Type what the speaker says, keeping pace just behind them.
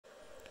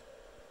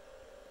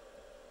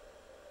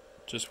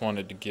Just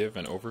wanted to give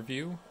an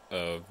overview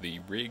of the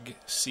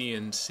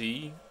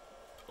RIGCNC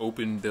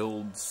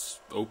Openbuilds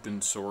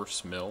open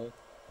source mill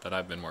that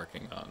I've been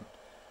working on.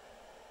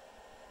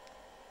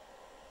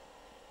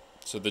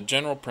 So the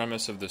general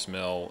premise of this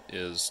mill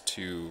is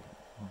to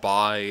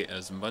buy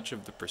as much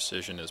of the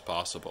precision as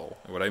possible.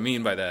 And what I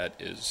mean by that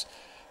is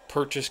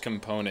purchase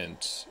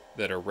components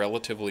that are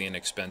relatively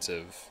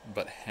inexpensive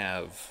but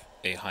have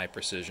a high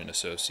precision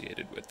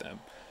associated with them.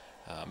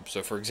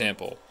 So for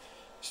example,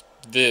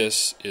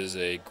 this is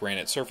a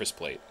granite surface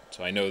plate,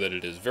 so I know that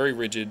it is very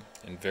rigid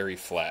and very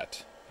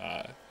flat.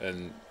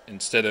 And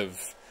instead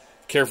of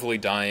carefully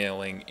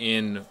dialing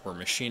in or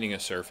machining a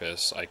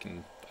surface, I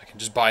can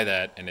just buy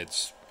that, and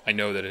I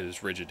know that it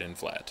is rigid and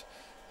flat.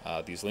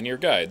 These linear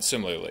guides,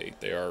 similarly,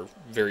 they are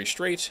very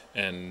straight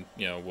and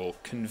will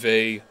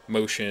convey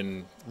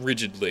motion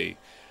rigidly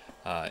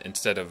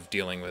instead of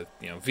dealing with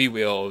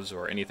V-wheels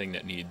or anything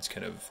that needs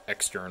kind of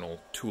external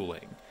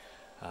tooling.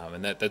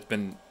 And that's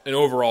been an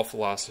overall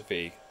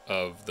philosophy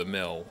of the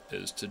mill,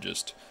 is to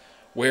just,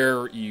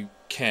 where you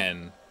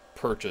can,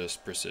 purchase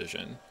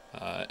precision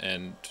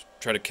and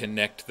try to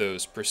connect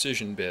those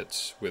precision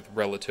bits with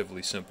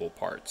relatively simple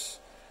parts.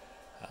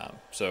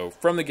 So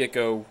from the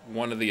get-go,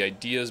 one of the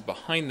ideas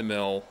behind the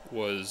mill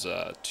was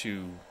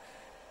to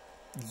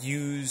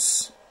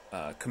use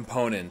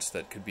components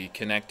that could be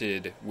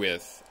connected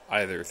with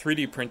either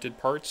 3D printed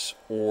parts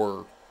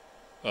or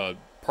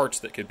parts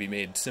that could be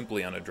made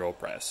simply on a drill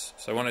press.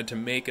 So I wanted to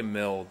make a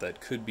mill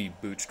that could be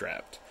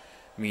bootstrapped,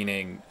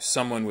 meaning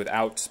someone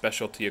without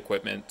specialty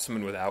equipment,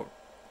 someone without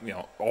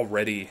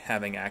already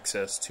having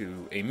access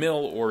to a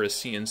mill or a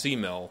CNC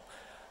mill,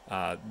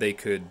 they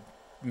could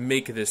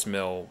make this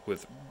mill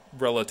with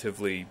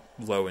relatively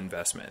low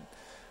investment.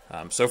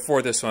 So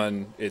for this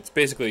one, it's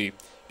basically,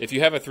 if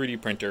you have a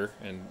 3D printer,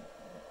 and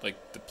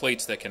like the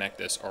plates that connect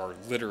this are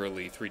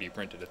literally 3D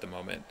printed at the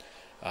moment,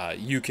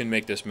 you can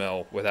make this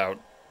mill without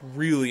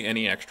really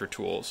any extra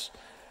tools,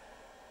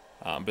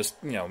 but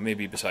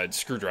maybe besides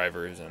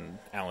screwdrivers and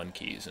Allen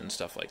keys and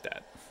stuff like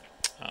that.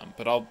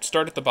 But I'll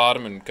start at the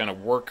bottom and kind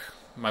of work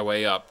my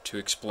way up to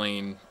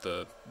explain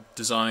the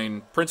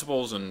design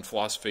principles and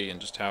philosophy and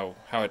just how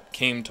it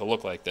came to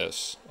look like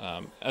this.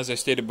 As I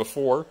stated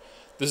before,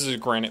 this is a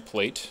granite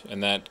plate,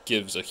 and that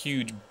gives a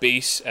huge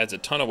base, adds a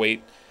ton of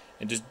weight,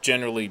 and just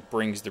generally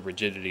brings the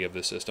rigidity of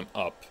the system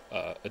up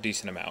a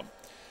decent amount.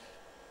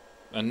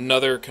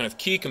 Another kind of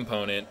key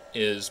component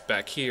is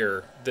back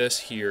here. This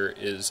here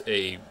is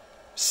a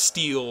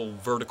steel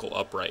vertical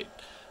upright.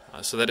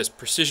 So that is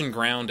precision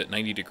ground at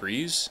 90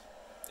 degrees,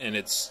 and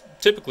it's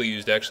typically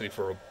used actually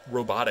for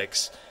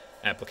robotics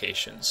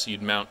applications.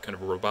 You'd mount kind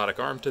of a robotic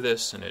arm to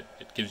this, and it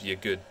gives you a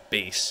good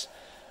base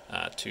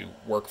to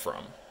work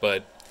from.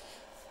 But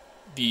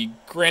the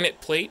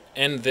granite plate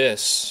and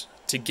this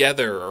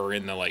together are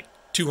in the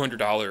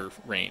 $200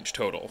 range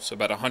total, so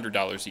about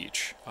 $100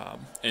 each.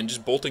 And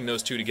just bolting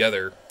those two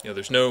together,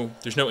 there's no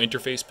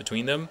interface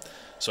between them,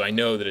 so I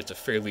know that it's a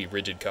fairly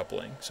rigid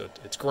coupling. So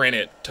it's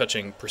granite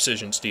touching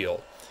precision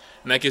steel,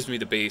 and that gives me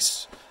the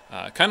base,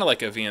 kind of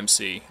like a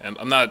VMC.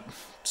 I'm not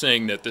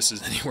saying that this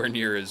is anywhere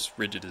near as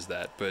rigid as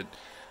that, but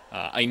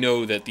I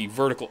know that the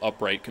vertical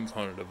upright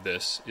component of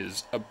this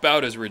is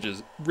about as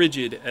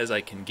rigid as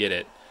I can get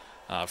it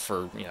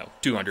for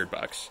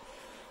 $200.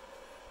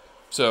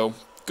 So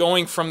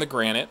going from the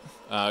granite,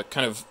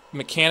 kind of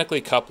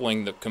mechanically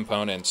coupling the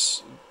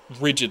components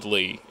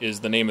rigidly is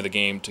the name of the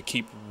game to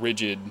keep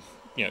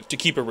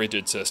a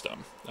rigid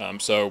system.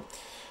 So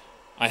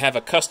I have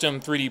a custom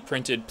 3D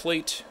printed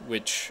plate,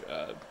 which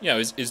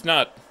is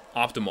not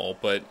optimal,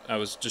 but I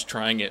was just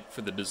trying it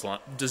for the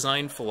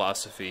design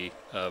philosophy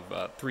of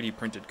 3D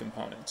printed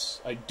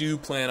components. I do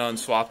plan on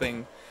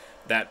swapping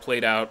that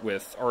plate out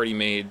with already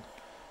made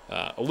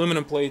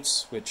aluminum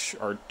plates, which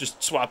are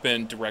just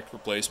swap-in direct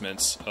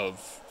replacements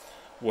of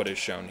what is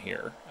shown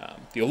here.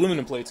 The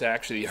aluminum plates are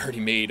actually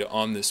already made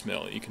on this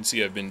mill. You can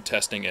see I've been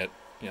testing it,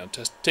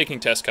 taking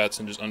test cuts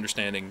and just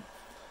understanding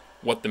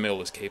what the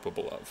mill is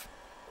capable of.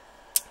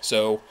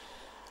 So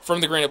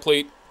from the granite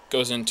plate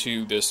goes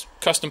into this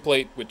custom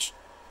plate, which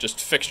just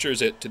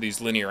fixtures it to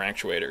these linear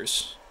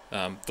actuators.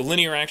 The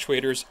linear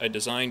actuators I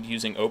designed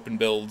using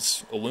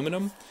Openbuilds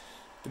aluminum.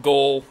 The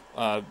goal,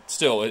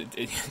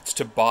 it's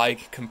to buy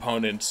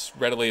components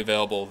readily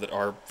available that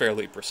are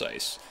fairly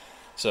precise.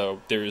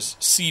 So there's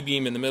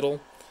C-beam in the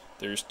middle,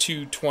 there's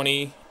two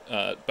 20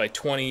 by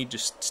 20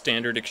 just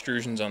standard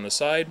extrusions on the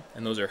side,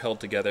 and those are held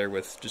together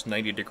with just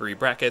 90-degree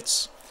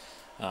brackets.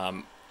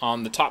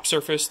 On the top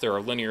surface, there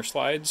are linear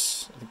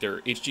slides. I think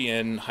they're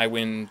HGN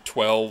Highwind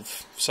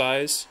 12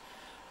 size.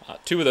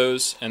 Two of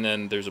those, and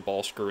then there's a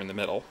ball screw in the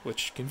middle,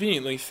 which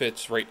conveniently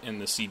fits right in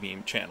the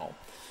C-beam channel.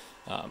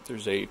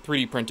 There's a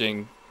 3D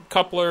printing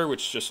coupler,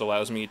 which just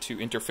allows me to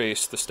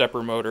interface the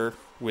stepper motor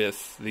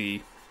with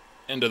the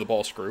end of the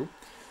ball screw.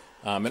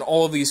 And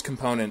all of these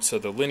components, so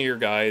the linear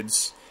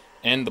guides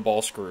and the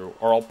ball screw,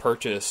 are all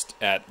purchased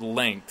at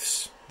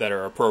lengths that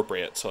are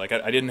appropriate. So I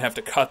didn't have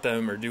to cut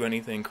them or do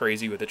anything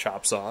crazy with a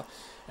chop saw.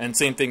 And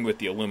same thing with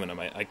the aluminum.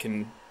 I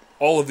can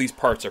all of these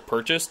parts are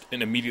purchased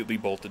and immediately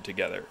bolted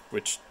together,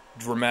 which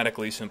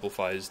dramatically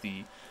simplifies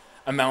the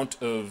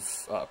amount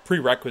of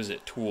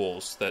prerequisite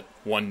tools that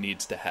one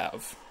needs to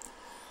have.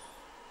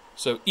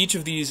 So each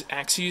of these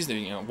axes,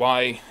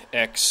 Y,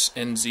 X,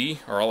 and Z,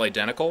 are all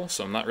identical,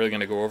 so I'm not really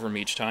going to go over them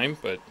each time,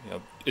 but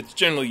it's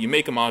generally you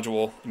make a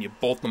module and you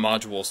bolt the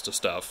modules to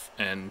stuff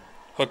and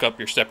hook up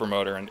your stepper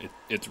motor and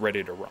it's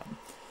ready to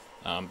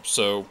run.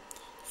 So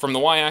from the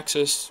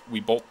Y-axis, we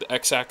bolt the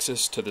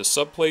X-axis to this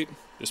subplate.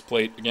 This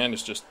plate, again,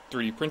 is just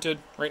 3D printed.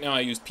 Right now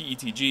I use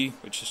PETG,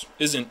 which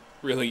isn't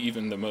really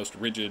even the most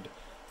rigid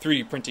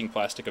 3D printing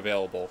plastic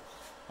available,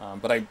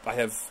 but I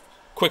have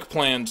quick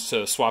plans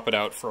to swap it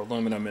out for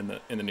aluminum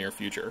in the near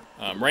future.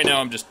 Right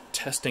now I'm just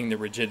testing the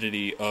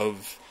rigidity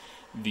of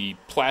the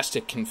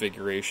plastic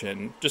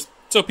configuration, just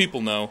so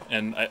people know,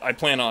 and I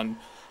plan on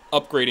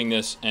upgrading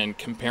this and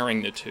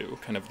comparing the two,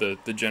 kind of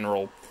the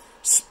general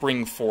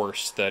spring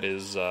force that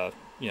is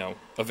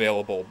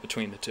available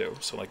between the two.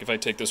 So like if I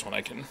take this one,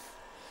 I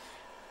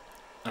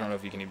don't know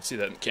if you can even see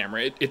that in the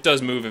camera. It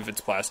does move if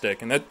it's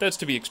plastic, and that's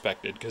to be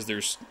expected because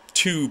there's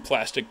two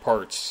plastic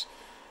parts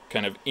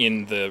kind of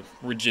in the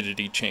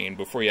rigidity chain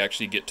before you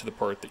actually get to the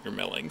part that you're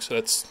milling. So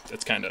that's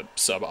kind of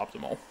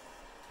suboptimal.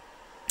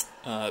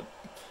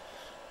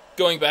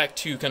 Going back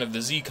to kind of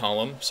the Z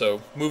column,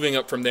 so moving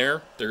up from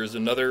there, there's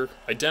another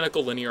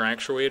identical linear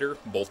actuator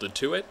bolted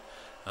to it,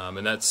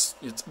 and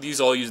these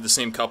all use the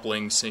same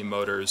couplings, same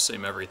motors,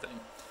 same everything.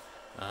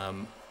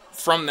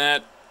 From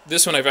that,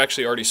 this one I've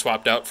actually already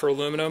swapped out for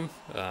aluminum.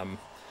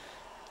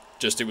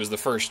 It was the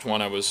first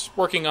one I was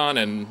working on,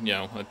 and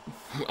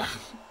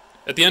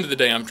at the end of the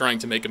day, I'm trying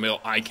to make a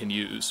mill I can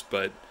use,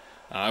 but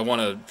I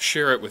want to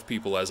share it with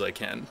people as I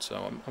can.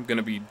 So I'm going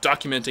to be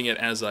documenting it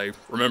as I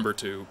remember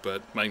to,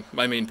 but my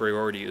main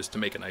priority is to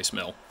make a nice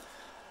mill.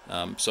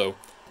 So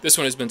this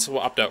one has been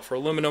swapped out for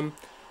aluminum.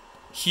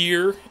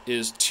 Here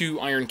is 2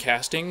 iron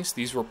castings.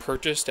 These were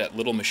purchased at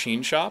Little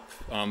Machine Shop.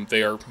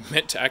 They are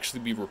meant to actually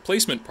be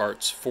replacement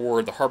parts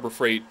for the Harbor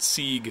Freight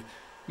Sieg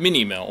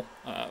mini mill,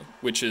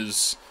 which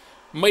is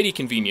mighty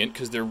convenient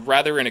because they're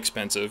rather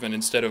inexpensive, and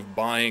instead of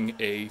buying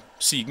a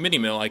Sieg mini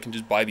mill, I can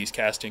just buy these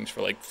castings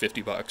for like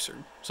 $50 or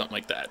something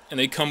like that. And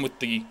they come with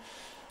the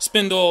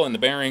spindle and the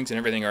bearings and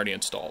everything already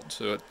installed.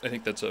 So I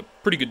think that's a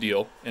pretty good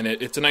deal. And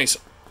it's a nice,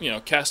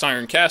 cast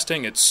iron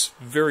casting. It's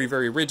very,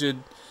 very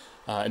rigid,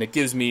 and it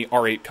gives me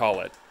R8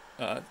 collet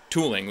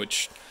tooling,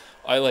 which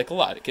I like a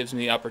lot. It gives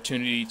me the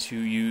opportunity to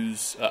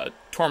use a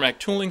Tormac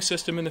tooling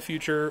system in the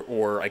future,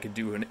 or I could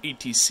do an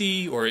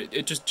ATC, or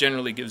it just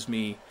generally gives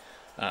me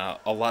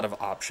a lot of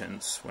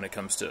options when it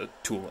comes to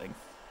tooling.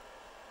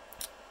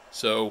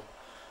 So,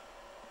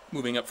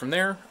 moving up from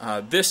there,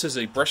 this is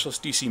a brushless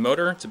DC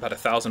motor. It's about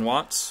 1,000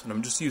 watts, and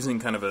I'm just using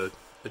kind of a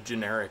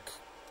generic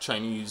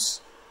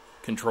Chinese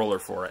controller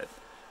for it.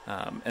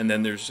 And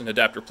then there's an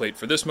adapter plate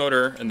for this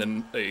motor, and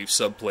then a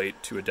sub plate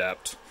to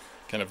adapt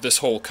kind of this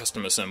whole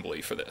custom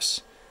assembly for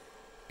this.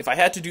 If I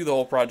had to do the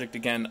whole project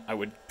again, I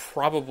would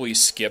probably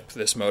skip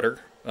this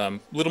motor.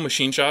 Little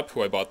Machine Shop,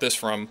 who I bought this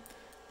from,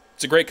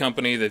 it's a great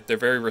company. They're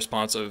very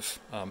responsive.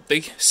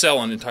 They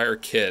sell an entire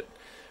kit,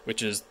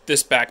 which is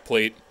this back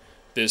plate,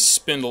 this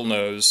spindle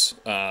nose,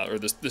 or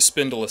this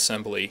spindle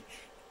assembly,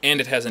 and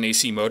it has an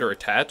AC motor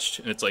attached,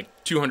 and it's like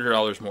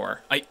 $200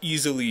 more. I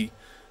easily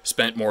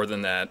spent more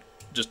than that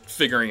just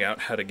figuring out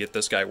how to get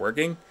this guy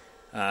working,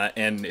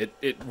 and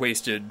it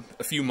wasted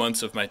a few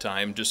months of my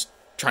time just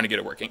trying to get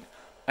it working.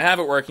 I have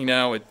it working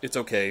now. It's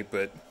okay,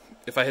 but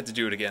if I had to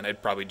do it again,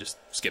 I'd probably just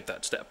skip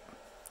that step.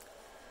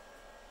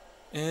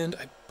 And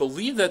I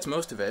believe that's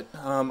most of it.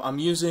 I'm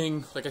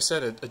using, like I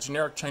said, a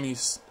generic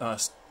Chinese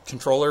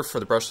controller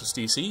for the brushless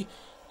DC,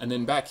 and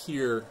then back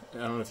here, I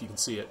don't know if you can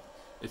see it,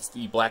 it's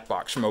the black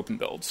box from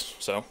Openbuilds.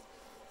 So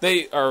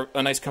they are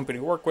a nice company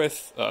to work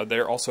with.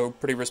 They're also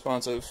pretty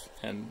responsive,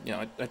 and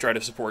I try to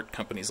support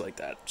companies like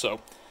that.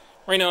 So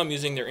right now I'm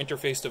using their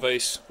interface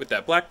device with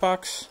that black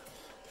box.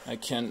 I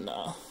can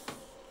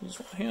use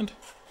one hand.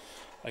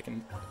 I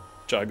can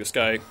jog this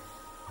guy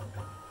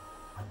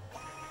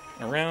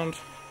around.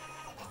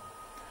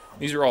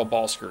 These are all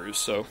ball screws,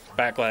 so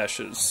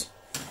backlash is,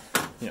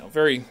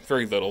 very,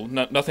 very little,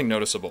 nothing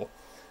noticeable.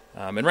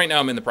 And right now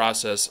I'm in the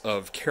process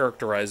of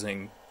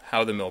characterizing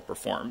how the mill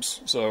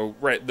performs. So,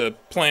 the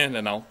plan,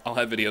 and I'll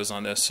have videos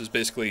on this, is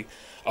basically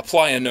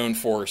apply a known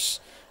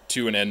force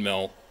to an end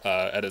mill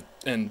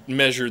and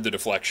measure the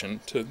deflection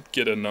to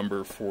get a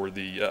number for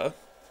the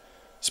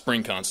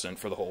spring constant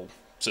for the whole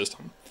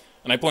system.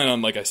 And I plan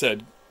on, like I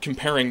said,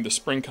 comparing the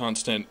spring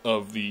constant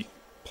of the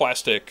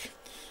plastic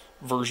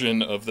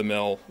version of the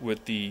mill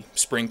with the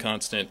spring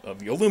constant of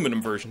the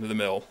aluminum version of the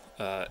mill,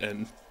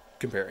 and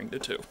comparing the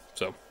two.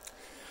 So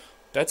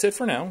that's it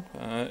for now,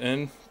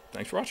 and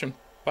thanks for watching.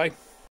 Bye.